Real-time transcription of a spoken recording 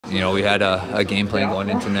we had a game plan going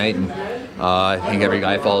in tonight, and I think every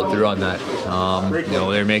guy followed through on that.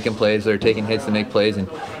 They're making plays, they're taking hits to make plays, and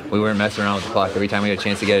we weren't messing around with the puck. Every time we had a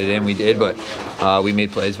chance to get it in, we did, but we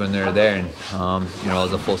made plays when they were there, and it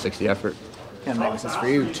was a full 60 effort. And night was this for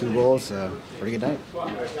you? 2 goals, pretty good night.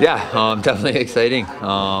 Yeah, definitely exciting.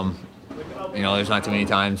 There's not too many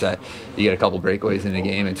times that you get a couple breakaways in a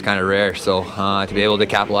game. It's kind of rare, so to be able to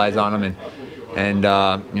capitalize on them and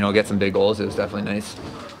get some big goals, it was definitely nice.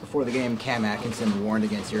 Before the game, Cam Atkinson warned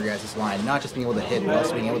against your guys' line, not just being able to hit, but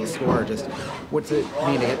also being able to score. Just what's it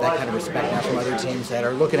mean to get that kind of respect now from other teams that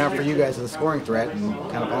are looking out for you guys as a scoring threat and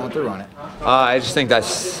kind of following through on it? I just think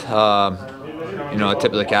that's a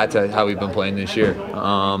tip of the cap to how we've been playing this year.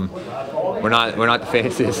 We're not the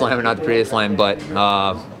fanciest line, we're not the prettiest line, but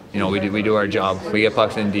we do our job. We get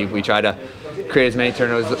pucks in deep. We try to create as many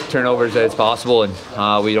turnovers as possible, and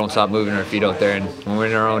we don't stop moving our feet out there. And when we're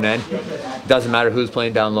in our own end, it doesn't matter who's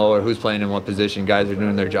playing down low or who's playing in what position. Guys are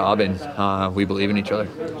doing their job, and we believe in each other.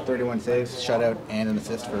 31 saves, shutout, and an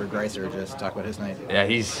assist for Greiser. Just talk about his night. Yeah,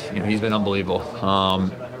 he's been unbelievable.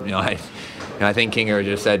 I think Kinger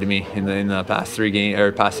just said to me in the past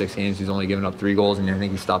 6 games, he's only given up 3 goals, and I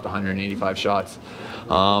think he stopped 185 shots,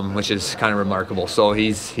 which is kind of remarkable. So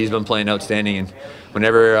he's been playing outstanding, and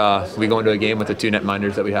whenever we go into a game with the 2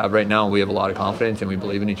 netminders that we have right now, we have a lot of confidence and we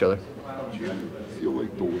believe in each other. Do you feel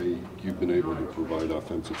like the way you've been able to provide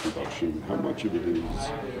offensive production, how much of it is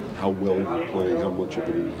how well you're playing, how much of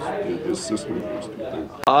it is the system, do you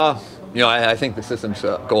think? I think the systems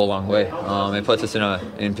go a long way. It puts us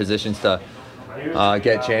in positions to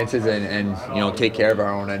get chances and take care of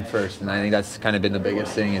our own end first, and I think that's kind of been the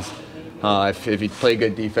biggest thing is if you play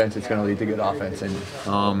good defense, it's going to lead to good offense, and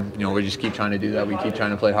we just keep trying to do that. We keep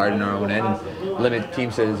trying to play hard in our own end and limit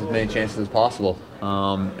teams to as many chances as possible,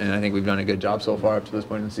 and I think we've done a good job so far up to this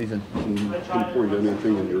point in the season. Can you pinpoint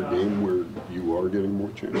anything in your game where you are getting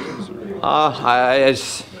more chances?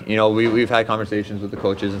 We've had conversations with the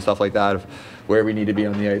coaches and stuff like that of where we need to be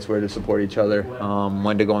on the ice, where to support each other,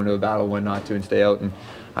 when to go into a battle, when not to, and stay out. And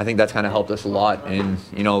I think that's kind of helped us a lot in,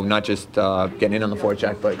 not just getting in on the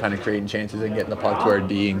forecheck, but kind of creating chances and getting the puck to our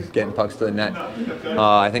D and getting pucks to the net.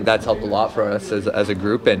 I think that's helped a lot for us as a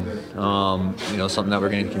group, and something that we're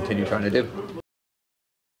going to continue trying to do.